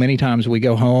people. Many times we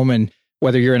go home and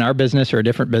whether you're in our business or a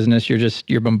different business,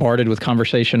 you're bombarded with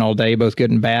conversation all day, both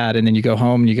good and bad. And then you go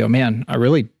home and you go, man, I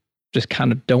really just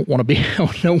kind of don't want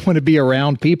to be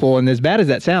around people. And as bad as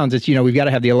that sounds, it's, we've got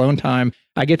to have the alone time.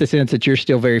 I get the sense that you're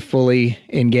still very fully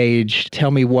engaged.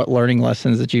 Tell me what learning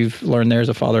lessons that you've learned there as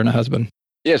a father and a husband.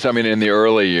 Yes. In the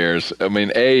early years,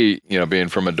 being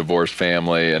from a divorced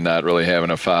family and not really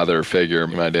having a father figure,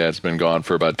 my dad's been gone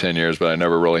for about 10 years, but I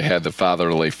never really had the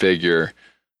fatherly figure.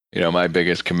 My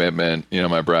biggest commitment,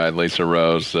 my bride, Lisa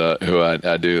Rose, who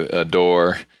I do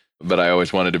adore, but I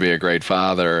always wanted to be a great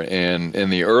father. And in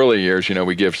the early years,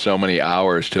 we give so many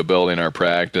hours to building our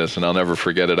practice. And I'll never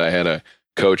forget it. I had a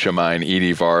coach of mine,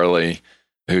 Edie Varley,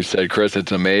 who said, Chris,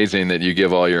 it's amazing that you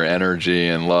give all your energy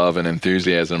and love and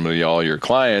enthusiasm to all your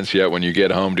clients, yet when you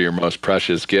get home to your most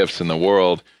precious gifts in the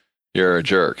world, you're a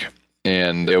jerk.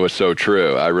 And it was so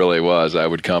true. I really was. I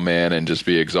would come in and just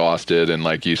be exhausted. And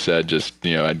like you said, just,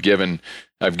 I've given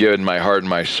my heart and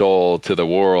my soul to the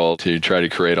world to try to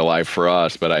create a life for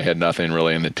us, but I had nothing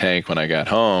really in the tank when I got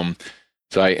home.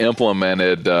 So I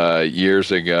implemented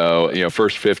years ago,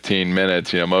 first 15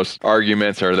 minutes, most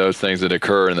arguments are those things that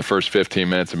occur in the first 15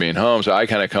 minutes of being home. So I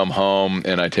kind of come home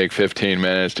and I take 15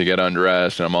 minutes to get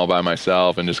undressed and I'm all by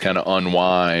myself and just kind of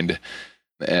unwind.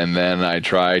 And then I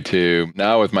try to,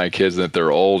 now with my kids that they're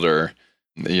older,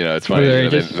 it's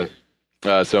funny.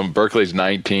 So Berkeley's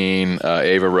 19,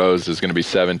 Ava Rose is going to be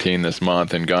 17 this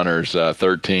month, and Gunner's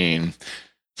 13.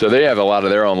 So they have a lot of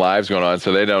their own lives going on,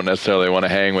 so they don't necessarily want to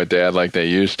hang with dad like they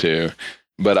used to.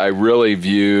 But I really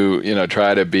view,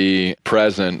 try to be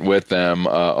present with them,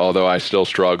 although I still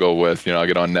struggle with, I'll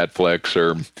get on Netflix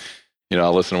or,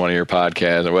 I'll listen to one of your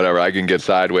podcasts or whatever. I can get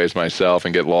sideways myself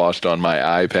and get lost on my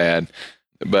iPad.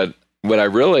 But what I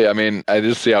really, I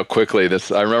just see how quickly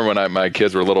I remember when my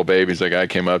kids were little babies, a guy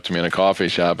came up to me in a coffee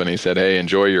shop and he said, hey,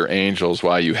 enjoy your angels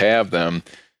while you have them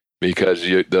because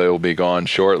they'll be gone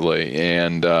shortly.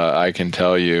 And I can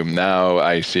tell you now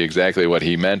I see exactly what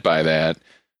he meant by that.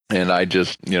 And I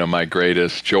just, my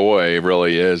greatest joy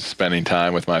really is spending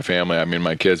time with my family.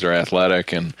 My kids are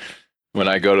athletic, and when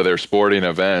I go to their sporting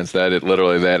events,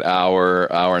 literally that hour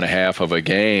and a half of a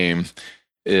game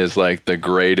is like the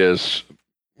greatest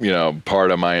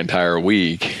part of my entire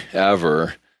week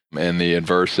ever. And the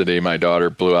adversity, my daughter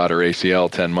blew out her ACL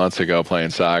 10 months ago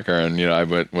playing soccer. And, I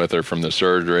went with her from the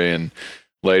surgery and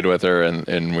laid with her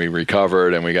and we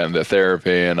recovered and we got into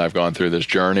therapy and I've gone through this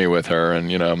journey with her.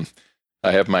 And,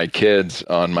 I have my kids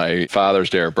on my Father's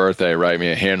Day or birthday write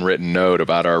me a handwritten note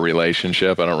about our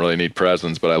relationship. I don't really need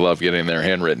presents, but I love getting their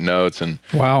handwritten notes. And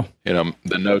wow,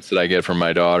 the notes that I get from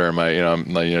my daughter,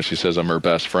 she says I'm her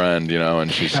best friend,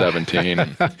 and she's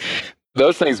 17.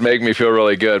 Those things make me feel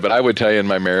really good. But I would tell you in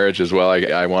my marriage as well,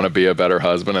 I want to be a better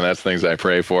husband, and that's things I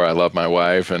pray for. I love my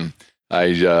wife, and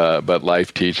but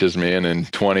life teaches me. And in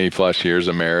 20 plus years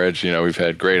of marriage, we've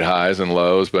had great highs and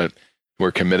lows, but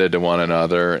we're committed to one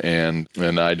another. And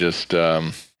I just,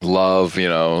 love,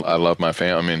 I love my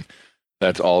family. I mean,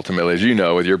 that's ultimately, as you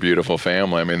know, with your beautiful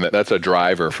family, I mean, that's a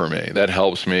driver for me. That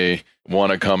helps me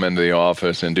want to come into the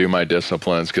office and do my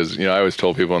disciplines. Because, I always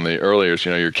told people in the early years,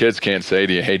 your kids can't say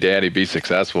to you, hey, Daddy, be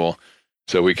successful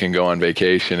so we can go on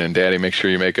vacation. And Daddy, make sure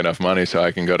you make enough money so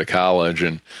I can go to college.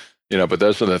 And, but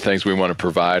those are the things we want to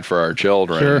provide for our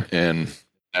children. Sure. And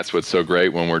that's what's so great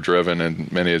when we're driven,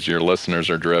 and many of your listeners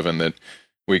are driven, that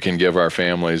we can give our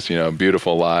families,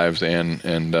 beautiful lives and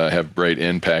have great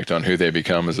impact on who they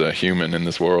become as a human in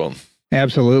this world.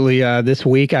 Absolutely. This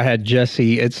week I had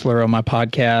Jesse Itzler on my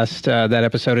podcast. That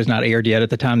episode is not aired yet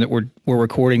at the time that we're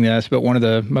recording this, but one of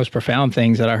the most profound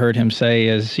things that I heard him say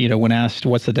is, when asked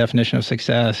what's the definition of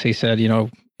success, he said,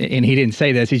 and he didn't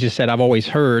say this, he just said, I've always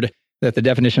heard that the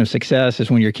definition of success is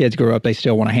when your kids grow up, they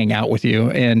still want to hang out with you.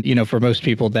 And, for most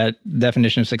people, that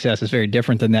definition of success is very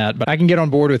different than that. But I can get on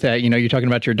board with that. You're talking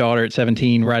about your daughter at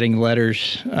 17 writing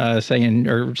letters,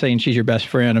 saying she's your best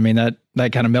friend. I mean, that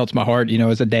kind of melts my heart,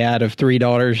 as a dad of 3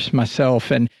 daughters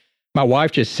myself. And my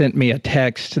wife just sent me a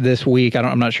text this week.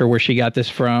 I'm not sure where she got this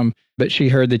from, but she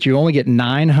heard that you only get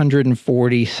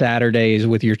 940 Saturdays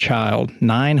with your child,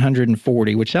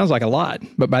 940, which sounds like a lot.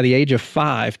 But by the age of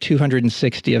 5,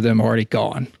 260 of them are already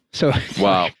gone. So,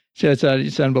 wow. So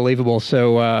it's unbelievable.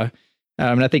 So,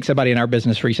 I think somebody in our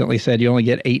business recently said you only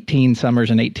get 18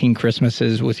 summers and 18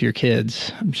 Christmases with your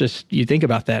kids. You think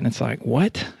about that and it's like,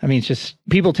 what? I mean, it's just,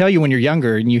 people tell you when you're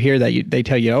younger and you hear that, they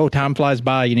tell you, oh, time flies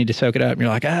by, you need to soak it up. And you're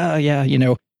like, oh, yeah,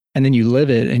 and then you live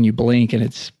it and you blink and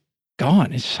it's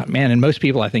gone. It's just, man, and most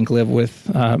people I think live with,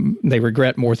 they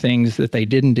regret more things that they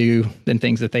didn't do than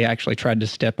things that they actually tried to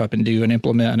step up and do and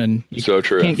implement. And you so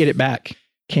true. Can't get it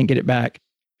back.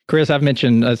 Chris, I've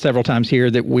mentioned several times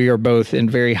here that we are both in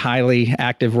very highly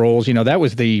active roles. That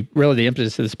was really the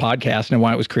impetus of this podcast and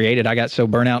why it was created. I got so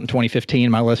burnt out in 2015.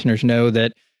 My listeners know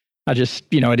that I just,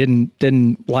 I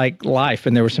didn't like life,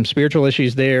 and there were some spiritual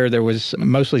issues there. There was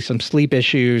mostly some sleep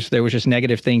issues. There was just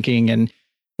negative thinking, and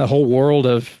the whole world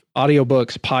of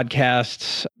audiobooks,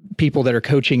 podcasts, people that are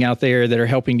coaching out there that are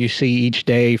helping you see each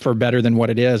day for better than what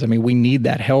it is. I mean, we need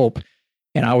that help.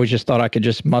 And I always just thought I could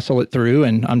just muscle it through,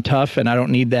 and I'm tough and I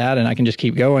don't need that, and I can just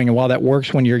keep going. And while that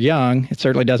works when you're young, it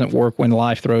certainly doesn't work when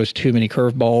life throws too many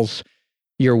curveballs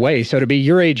your way. So to be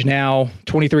your age now,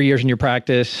 23 years in your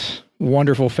practice,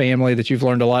 wonderful family that you've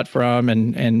learned a lot from,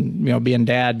 and being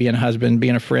dad, being a husband,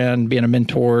 being a friend, being a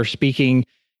mentor, speaking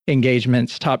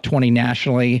engagements, top 20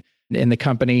 nationally in the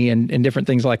company, and different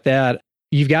things like that.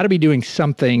 You've got to be doing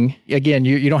something. Again,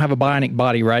 you don't have a bionic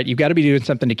body, right? You've got to be doing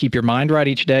something to keep your mind right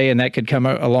each day. And that could come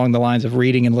along the lines of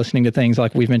reading and listening to things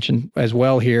like we've mentioned as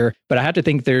well here. But I have to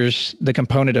think there's the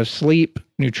component of sleep,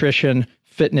 nutrition,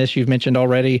 fitness you've mentioned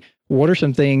already. What are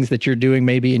some things that you're doing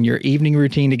maybe in your evening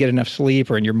routine to get enough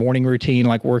sleep, or in your morning routine,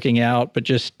 like working out, but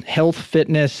just health,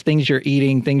 fitness, things you're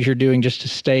eating, things you're doing just to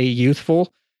stay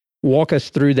youthful? Walk us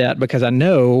through that, because I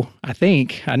know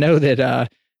that,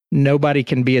 nobody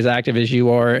can be as active as you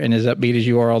are and as upbeat as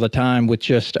you are all the time with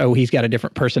just, oh, he's got a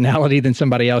different personality than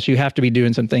somebody else. You have to be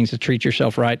doing some things to treat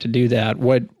yourself right to do that.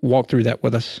 Walk through that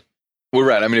with us. Well,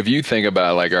 right. I mean, if you think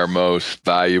about like our most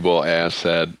valuable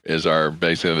asset is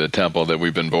basically the temple that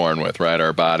we've been born with, right?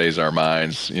 Our bodies, our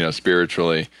minds,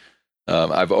 spiritually.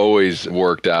 I've always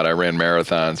worked out. I ran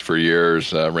marathons for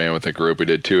years, ran with a group. We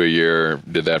did 2 a year,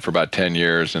 did that for about 10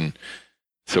 years. And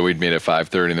so we'd meet at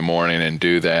 5:30 in the morning and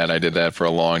do that. I did that for a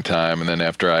long time. And then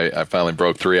after I finally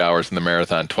broke 3 hours in the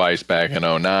marathon twice back in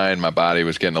 2009, my body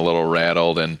was getting a little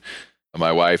rattled. And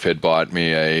my wife had bought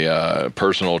me a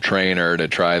personal trainer to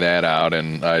try that out.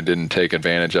 And I didn't take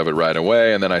advantage of it right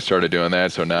away. And then I started doing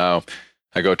that. So now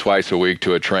I go twice a week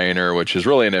to a trainer, which is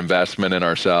really an investment in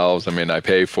ourselves. I mean, I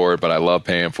pay for it, but I love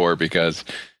paying for it because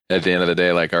at the end of the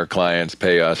day, like, our clients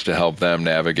pay us to help them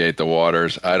navigate the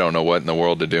waters. I don't know what in the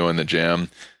world to do in the gym,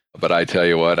 but I tell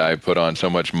you what, I put on so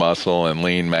much muscle and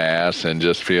lean mass and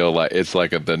just feel like it's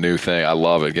like the new thing. I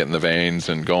love it, getting the veins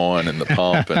and going and the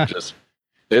pump and just,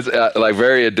 it's like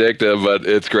very addictive, but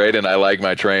it's great. And I like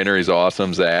my trainer. He's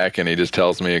awesome, Zach, and he just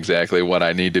tells me exactly what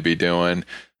I need to be doing.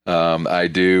 I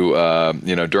do,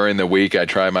 during the week, I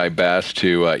try my best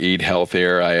to eat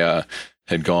healthier. I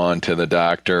had gone to the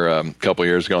doctor a couple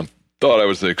years ago and thought I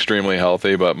was extremely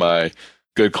healthy, but my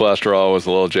good cholesterol was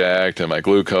a little jacked and my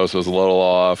glucose was a little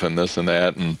off and this and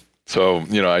that. And so,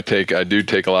 I do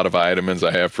take a lot of vitamins.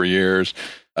 I have for years.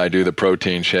 I do the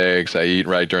protein shakes. I eat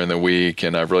right during the week,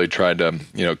 and I've really tried to,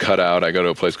 cut out. I go to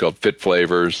a place called Fit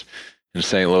Flavors in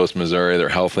St. Louis, Missouri. They're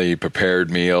healthy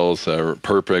prepared meals,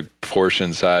 perfect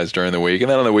portion size during the week. And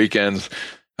then on the weekends,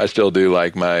 I still do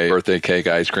like my birthday cake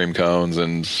ice cream cones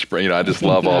and, I just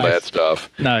love all that stuff.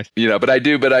 Nice. But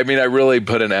I mean, I really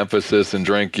put an emphasis and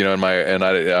drink,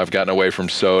 I've gotten away from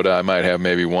soda. I might have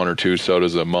maybe 1 or 2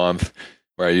 sodas a month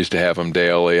where I used to have them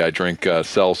daily. I drink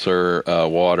seltzer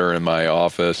water in my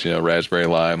office, raspberry,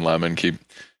 lime, lemon,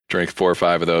 drink 4 or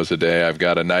 5 of those a day. I've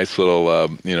got a nice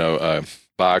little,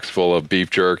 box full of beef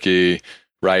jerky,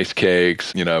 rice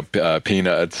cakes,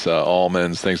 peanuts,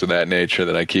 almonds, things of that nature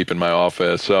that I keep in my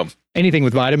office. So anything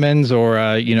with vitamins or,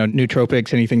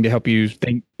 nootropics, anything to help you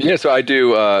think? Yeah, so I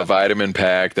do a vitamin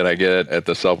pack that I get at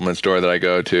the supplement store that I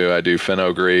go to. I do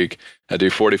fenugreek. I do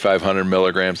 4,500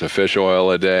 milligrams of fish oil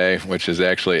a day, which has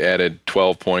actually added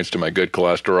 12 points to my good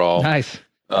cholesterol. Nice.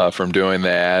 From doing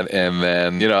that. And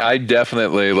then, I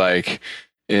definitely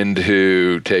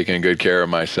into taking good care of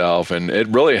myself. And it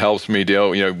really helps me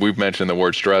deal, we've mentioned the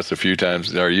word stress a few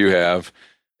times, or you have.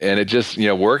 And it just,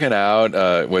 working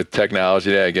out with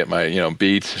technology, I get my,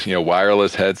 Beats,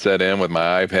 wireless headset in with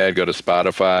my iPad, go to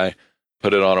Spotify,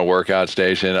 put it on a workout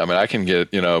station. I mean, I can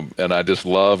get, and I just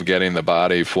love getting the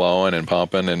body flowing and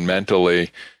pumping. And mentally,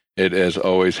 it has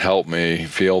always helped me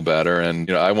feel better. And,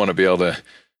 I want to be able to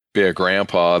be a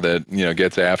grandpa that,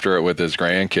 gets after it with his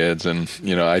grandkids.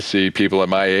 And, I see people at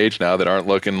my age now that aren't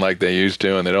looking like they used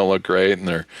to, and they don't look great, and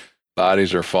their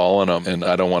bodies are falling them. And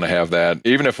I don't want to have that.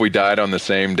 Even if we died on the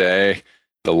same day,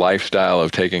 the lifestyle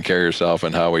of taking care of yourself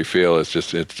and how we feel is just,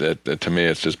 to me,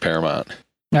 it's just paramount.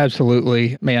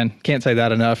 Absolutely. Man, can't say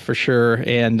that enough for sure.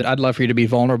 And I'd love for you to be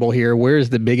vulnerable here. Where is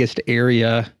the biggest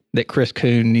area that Chris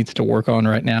Koon needs to work on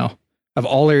right now? Of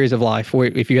all areas of life,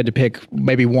 if you had to pick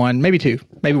maybe one, maybe two,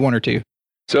 maybe 1 or 2.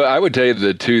 So I would tell you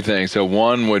the 2 things. So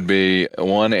one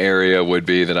area would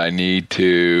be that I need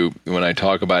to, when I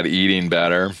talk about eating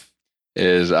better,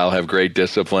 is I'll have great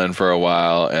discipline for a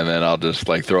while, and then I'll just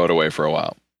throw it away for a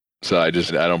while. So I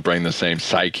don't bring the same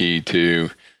psyche to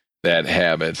that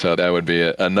habit. So that would be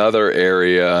another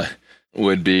area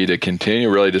would be to continue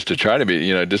really just to try to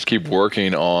be, just keep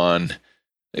working on,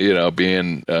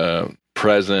 being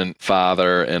present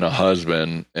father and a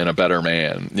husband and a better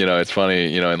man. It's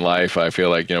funny, in life, I feel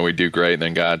like, we do great and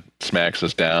then God smacks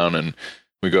us down and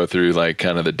we go through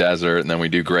kind of the desert and then we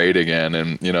do great again.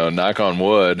 And, knock on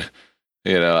wood,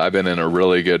 I've been in a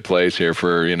really good place here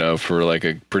for a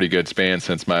pretty good span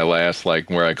since my last,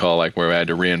 where I had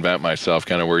to reinvent myself,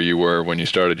 kind of where you were when you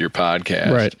started your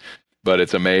podcast. Right. But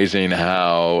it's amazing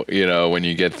how, when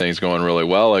you get things going really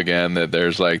well again, that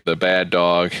there's the bad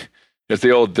dog. It's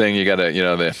the old thing. You got to,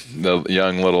 the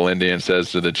young little Indian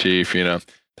says to the chief, the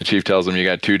chief tells him you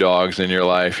got 2 dogs in your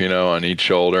life, on each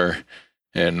shoulder,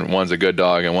 and one's a good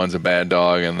dog and one's a bad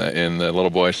dog. And the little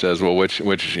boy says, well, which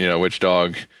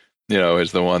dog,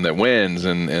 is the one that wins?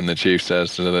 And the chief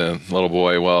says to the little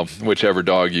boy, well, whichever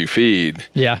dog you feed.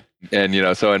 Yeah. And,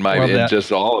 so in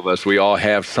just all of us, we all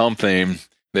have something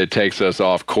that takes us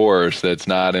off course that's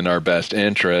not in our best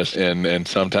interest. And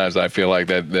sometimes I feel like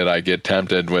that I get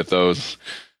tempted with those,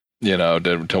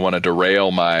 to want to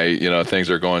derail my, things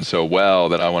are going so well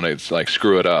that I want to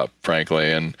screw it up,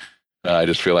 frankly. And I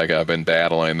just feel like I've been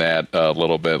battling that a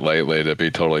little bit lately, to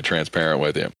be totally transparent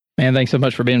with you. Man, thanks so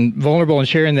much for being vulnerable and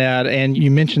sharing that. And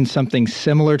you mentioned something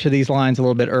similar to these lines a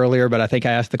little bit earlier, but I think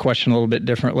I asked the question a little bit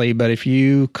differently. But if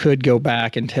you could go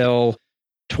back and tell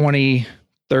 20,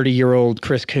 30-year-old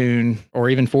Chris Koon, or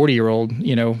even 40-year-old,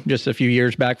 just a few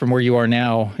years back from where you are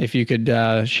now, if you could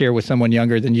share with someone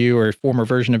younger than you or a former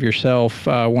version of yourself,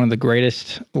 one of the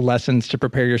greatest lessons to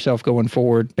prepare yourself going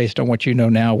forward based on what you know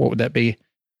now, what would that be?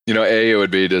 It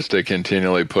would be just to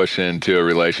continually push into a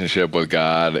relationship with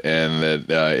God, and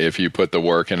that if you put the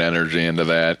work and energy into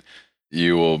that,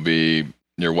 you will be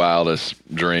your wildest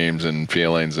dreams and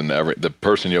feelings, and the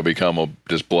person you'll become will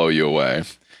just blow you away.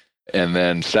 And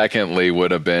then secondly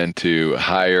would have been to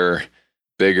hire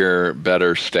bigger,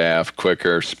 better staff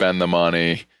quicker, spend the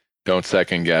money, don't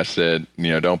second guess it,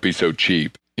 don't be so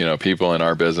cheap. People in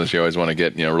our business, you always want to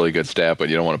get, really good staff, but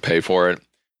you don't want to pay for it.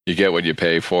 You get what you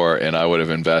pay for, and I would have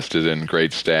invested in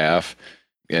great staff.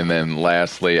 And then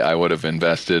lastly, I would have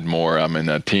invested more. I'm in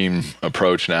a team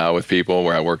approach now with people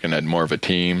where I work in more of a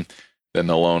team than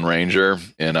the Lone Ranger,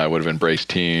 and I would have embraced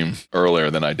team earlier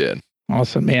than I did.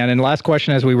 Awesome, man. And last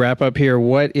question as we wrap up here,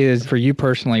 what is, for you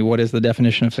personally, what is the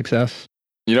definition of success?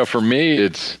 For me,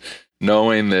 it's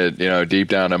knowing that, deep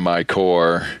down in my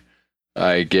core,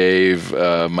 I gave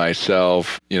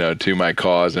myself, to my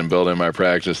cause and building my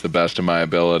practice the best of my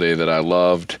ability, that I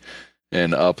loved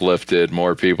and uplifted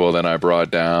more people than I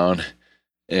brought down.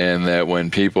 And that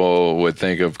when people would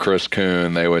think of Chris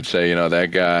Koon, they would say,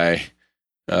 that guy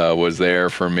was there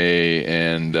for me.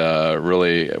 And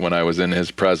really, when I was in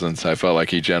his presence, I felt like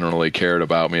he genuinely cared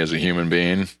about me as a human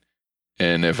being.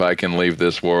 And if I can leave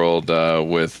this world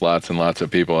with lots and lots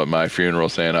of people at my funeral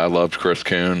saying, I loved Chris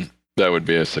Koon, that would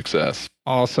be a success.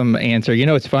 Awesome answer. You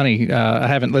know, it's funny. I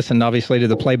haven't listened, obviously, to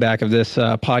the playback of this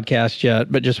podcast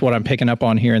yet, but just what I'm picking up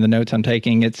on here in the notes I'm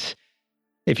taking,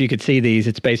 if you could see these,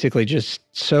 it's basically just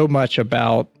so much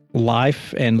about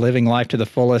life and living life to the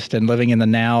fullest and living in the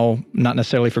now, not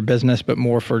necessarily for business, but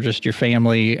more for just your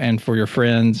family and for your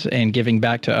friends and giving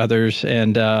back to others.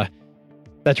 And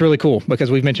that's really cool because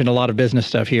we've mentioned a lot of business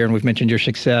stuff here and we've mentioned your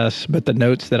success, but the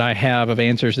notes that I have of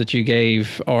answers that you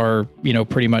gave are,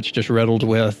 pretty much just riddled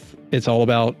with, it's all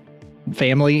about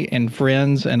family and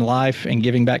friends and life and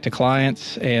giving back to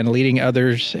clients and leading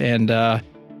others. And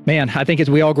man, I think as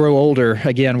we all grow older,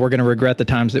 again, we're going to regret the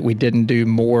times that we didn't do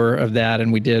more of that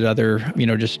and we did other,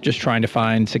 just trying to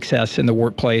find success in the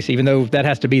workplace, even though that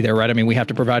has to be there, right? I mean, we have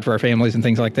to provide for our families and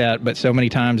things like that. But so many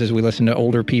times as we listen to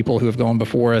older people who have gone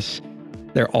before us,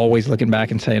 they're always looking back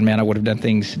and saying, man, I would have done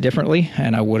things differently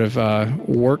and I would have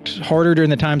worked harder during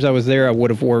the times I was there. I would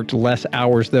have worked less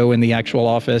hours, though, in the actual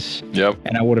office. Yep.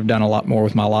 And I would have done a lot more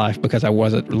with my life because I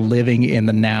wasn't living in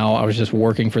the now. I was just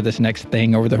working for this next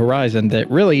thing over the horizon that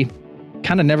really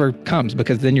kind of never comes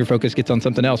because then your focus gets on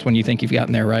something else when you think you've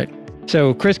gotten there, right?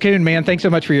 So Chris Koon, man, thanks so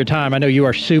much for your time. I know you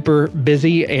are super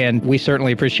busy and we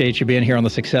certainly appreciate you being here on the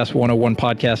Success 101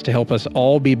 podcast to help us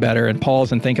all be better and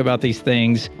pause and think about these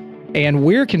things. And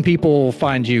where can people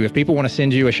find you? If people want to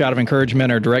send you a shot of encouragement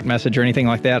or direct message or anything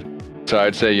like that? So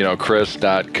I'd say,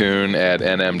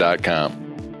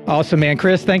 chris.koon@nm.com. Awesome, man.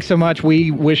 Chris, thanks so much.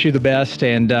 We wish you the best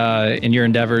and in your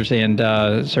endeavors and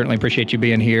certainly appreciate you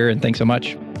being here. And thanks so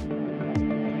much.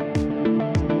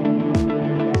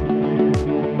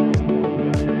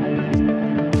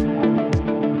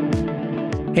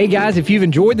 Hey guys, if you've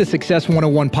enjoyed the Success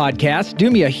 101 podcast,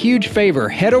 do me a huge favor.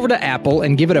 Head over to Apple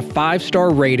and give it a 5-star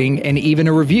rating and even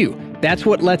a review. That's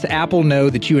what lets Apple know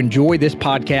that you enjoy this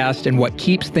podcast and what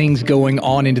keeps things going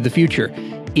on into the future.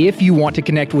 If you want to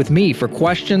connect with me for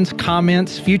questions,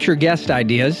 comments, future guest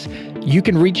ideas, you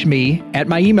can reach me at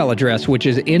my email address, which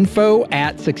is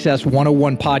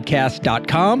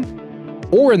info@success101podcast.com.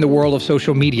 or in the world of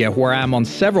social media, where I'm on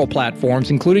several platforms,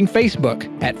 including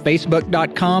Facebook at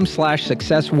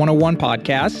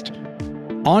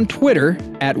facebook.com/Success101podcast, on Twitter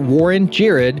at Warren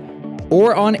Jared,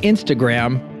 or on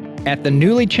Instagram at the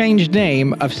newly changed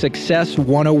name of Success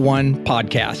 101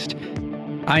 Podcast.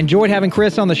 I enjoyed having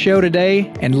Chris on the show today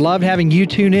and love having you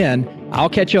tune in. I'll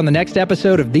catch you on the next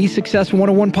episode of the Success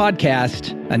 101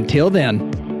 Podcast. Until then,